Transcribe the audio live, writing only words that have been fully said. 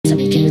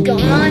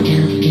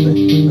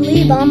everyone,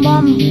 Lee Bomb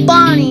Bomb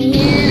Bonnie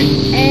here,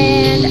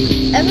 and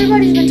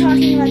everybody's been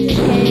talking about this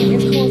game.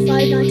 It's called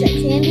Five Nights at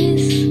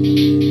Candy's.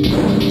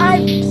 I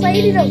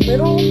played it a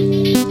little,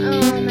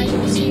 as you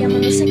can see, I'm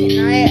on the second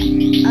night,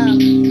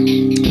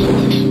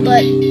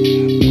 but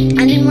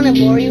I didn't want to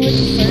bore you with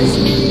the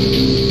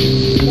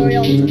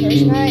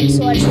first night,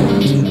 so I just went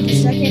on to the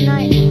second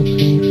night.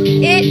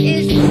 It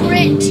is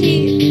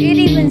it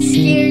even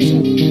scares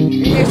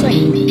me, and there's like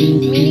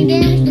mini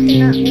games, but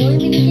they're not really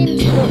mini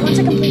games, but once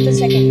I complete the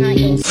second night,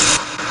 you'll see.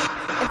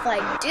 If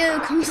I do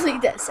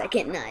complete that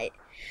second night,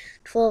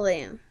 12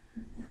 a.m.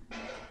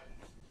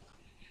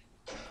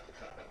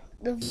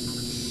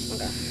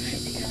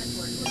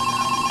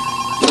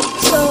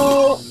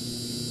 So,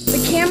 the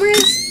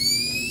cameras,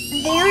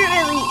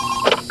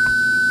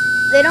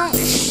 they don't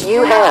shoot.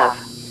 You have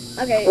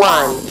Okay.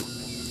 one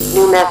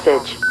new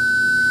message.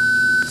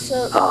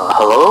 So,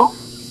 Hello?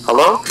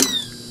 Hello?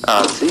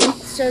 See?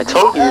 so I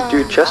told you you'd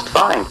do just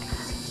fine.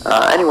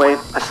 Anyway,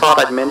 I thought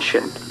I'd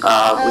mention,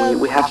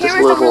 we have this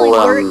cameras don't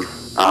little, really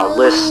work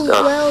list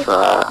of,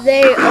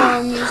 they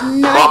use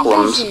night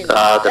problems, vision.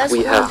 that That's we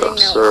one have thing that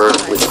was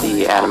observed with nice.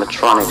 the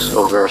animatronics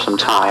over some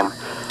time.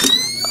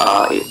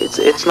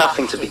 It's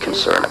nothing to be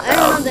concerned I don't know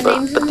about, the but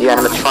names the of them.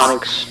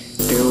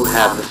 animatronics do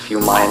have a few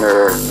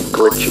minor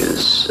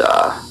glitches,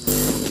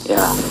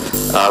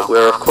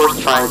 we're of course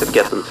trying to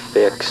get them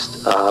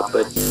fixed,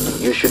 but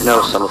you should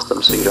know some of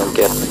them so you don't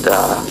get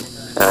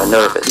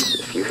nervous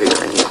if you hear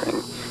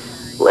anything.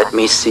 Let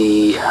me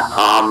see,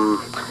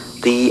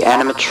 the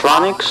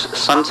animatronics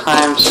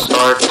sometimes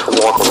start to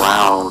walk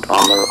around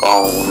on their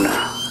own.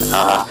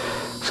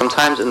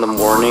 Sometimes in the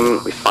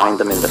morning we find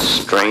them in the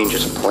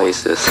strangest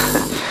places,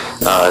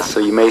 so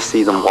you may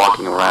see them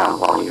walking around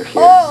while you're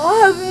here.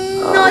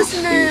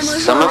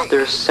 Some of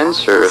their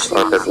sensors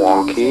are a bit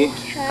wonky.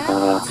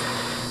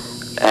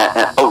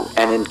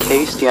 And in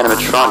case the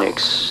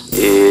animatronics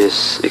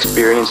is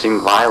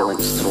experiencing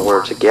violence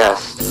towards a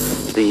guest,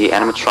 the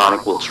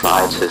animatronic will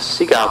try to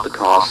seek out the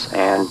cause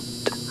and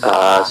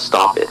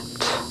stop it.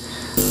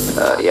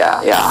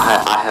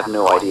 I have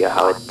no idea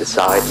how it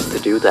decides to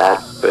do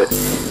that, but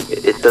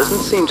it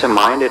doesn't seem to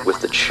mind it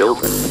with the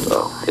children,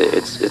 though.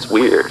 It's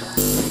weird.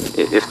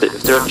 If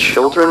there are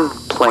children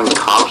playing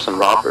cops and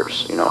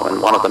robbers,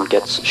 and one of them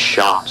gets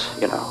shot,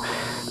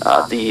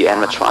 the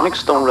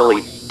animatronics don't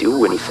really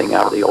do anything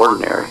out of the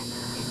ordinary.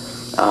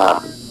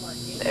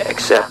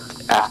 Except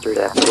after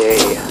that day,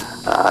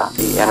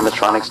 the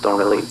animatronics don't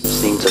really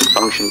seem to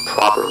function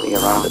properly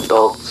around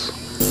adults,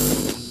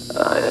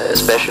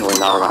 especially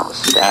not around the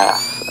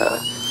staff.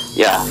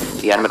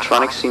 The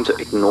animatronics seem to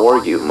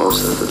ignore you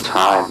most of the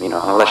time,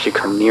 unless you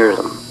come near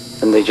them,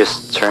 and they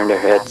just turn their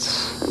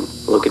heads and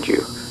look at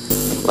you,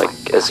 like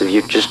as if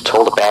you just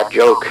told a bad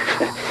joke.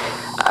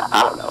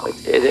 I don't know,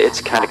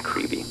 it's kind of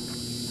creepy.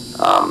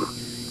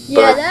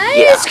 That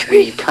is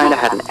creepy. We kind of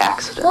had an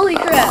accident Holy a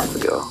crap. month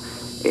ago.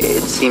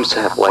 It seems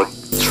to have,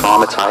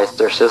 traumatized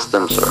their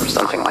systems or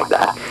something like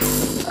that.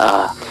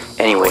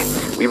 Anyway,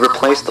 we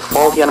replaced the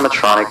faulty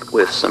animatronic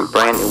with some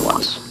brand new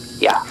ones.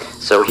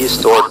 So he's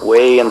stored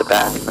way in the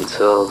back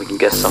until we can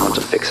get someone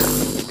to fix him.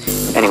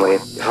 Anyway,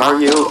 if I were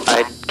you,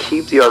 I'd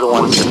keep the other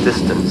ones at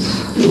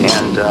distance,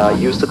 and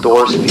use the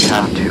doors if you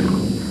have to.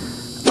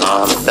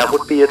 That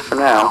would be it for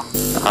now.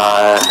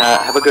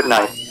 Have a good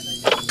night.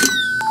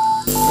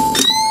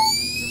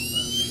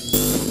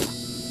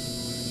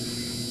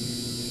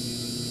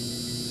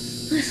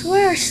 I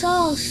swear I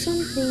saw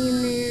something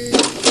in there.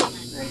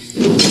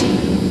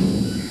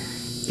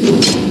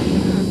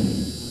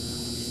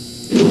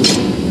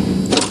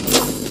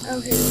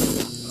 Okay.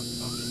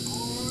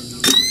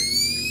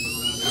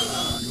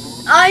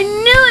 I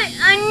knew it!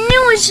 I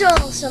knew I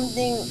saw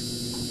something!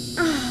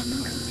 Oh my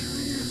god.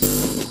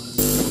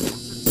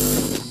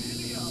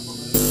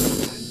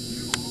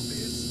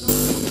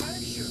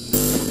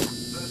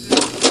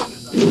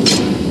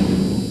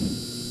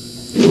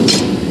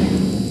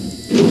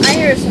 I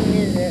hear some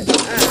music.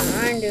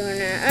 I ain't doing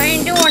that. I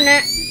ain't doing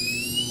that.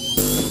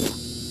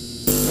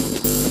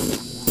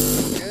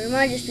 It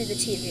might just be the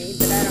TV,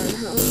 but I don't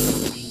know.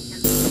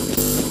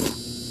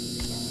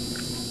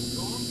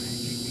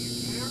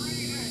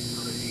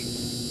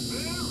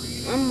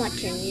 I'm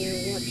watching you.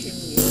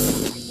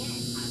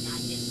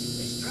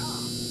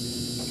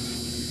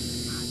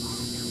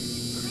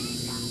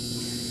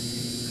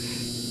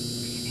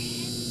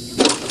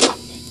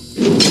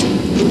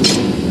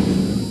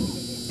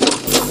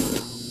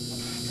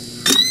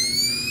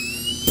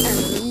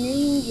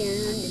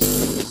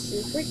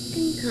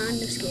 Freaking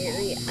kind of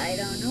scary. I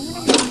don't know what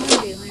I'm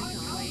doing.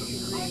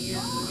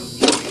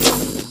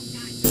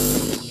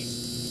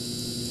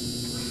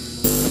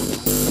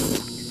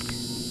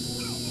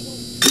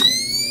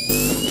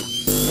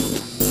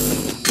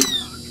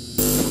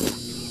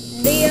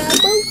 They are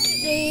both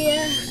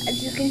there, as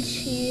you can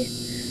see.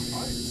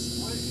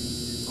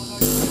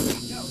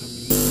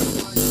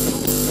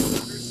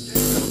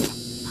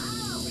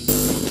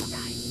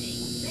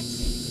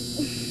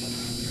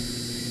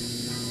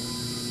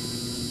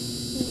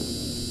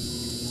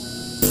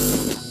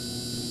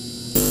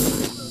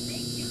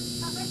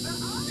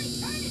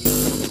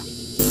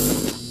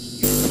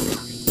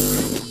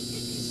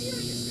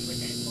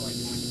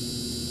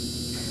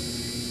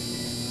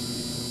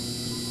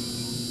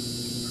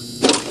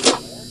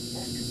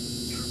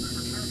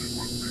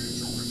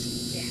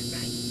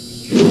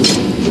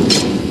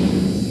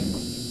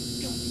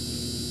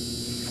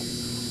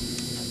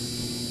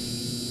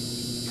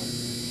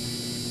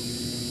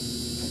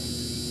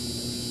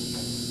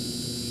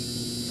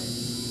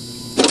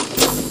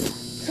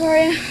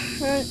 sorry.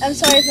 I'm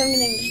sorry if I'm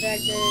getting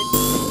distracted.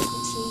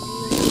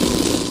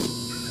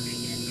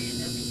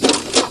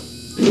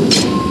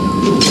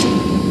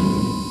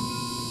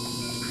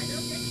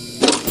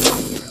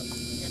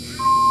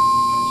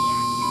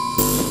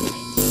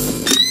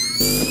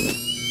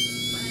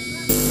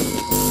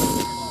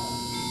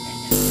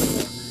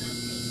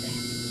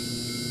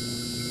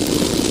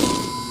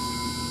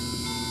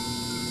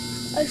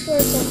 I swear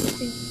it's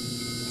something.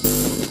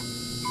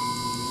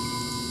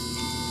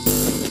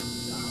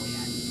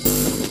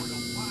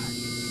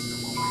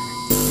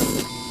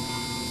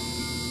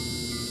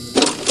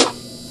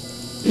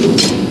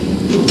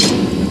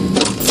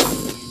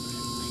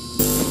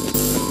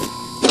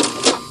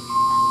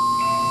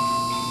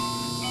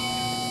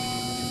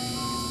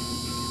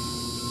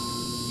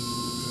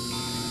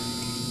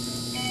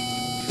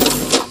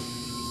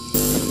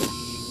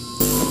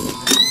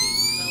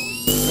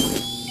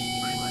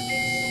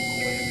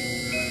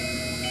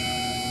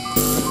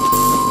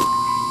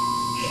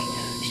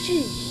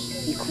 Shh,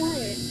 be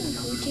quiet. I'm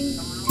coaching.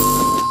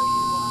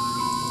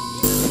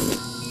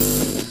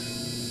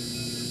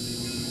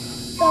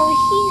 So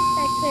he's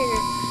back there.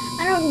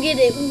 I don't get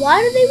it.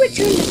 Why do they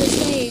return to the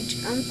stage?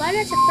 Five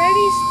Nights at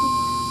Freddy's,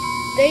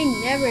 they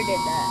never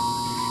did that.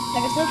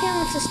 Like if they came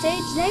off the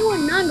stage, they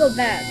would not go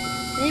back.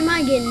 They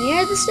might get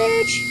near the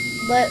stage,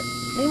 but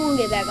they won't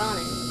get back on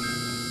it.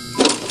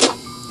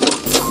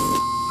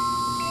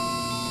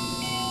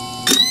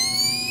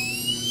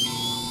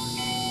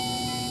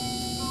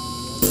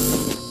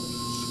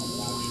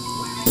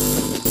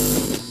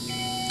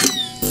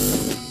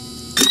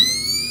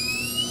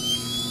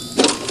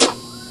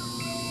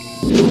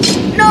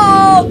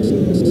 No!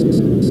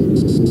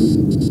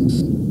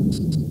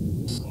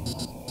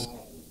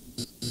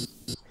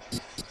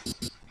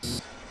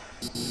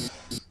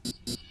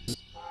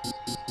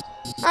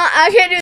 I can't do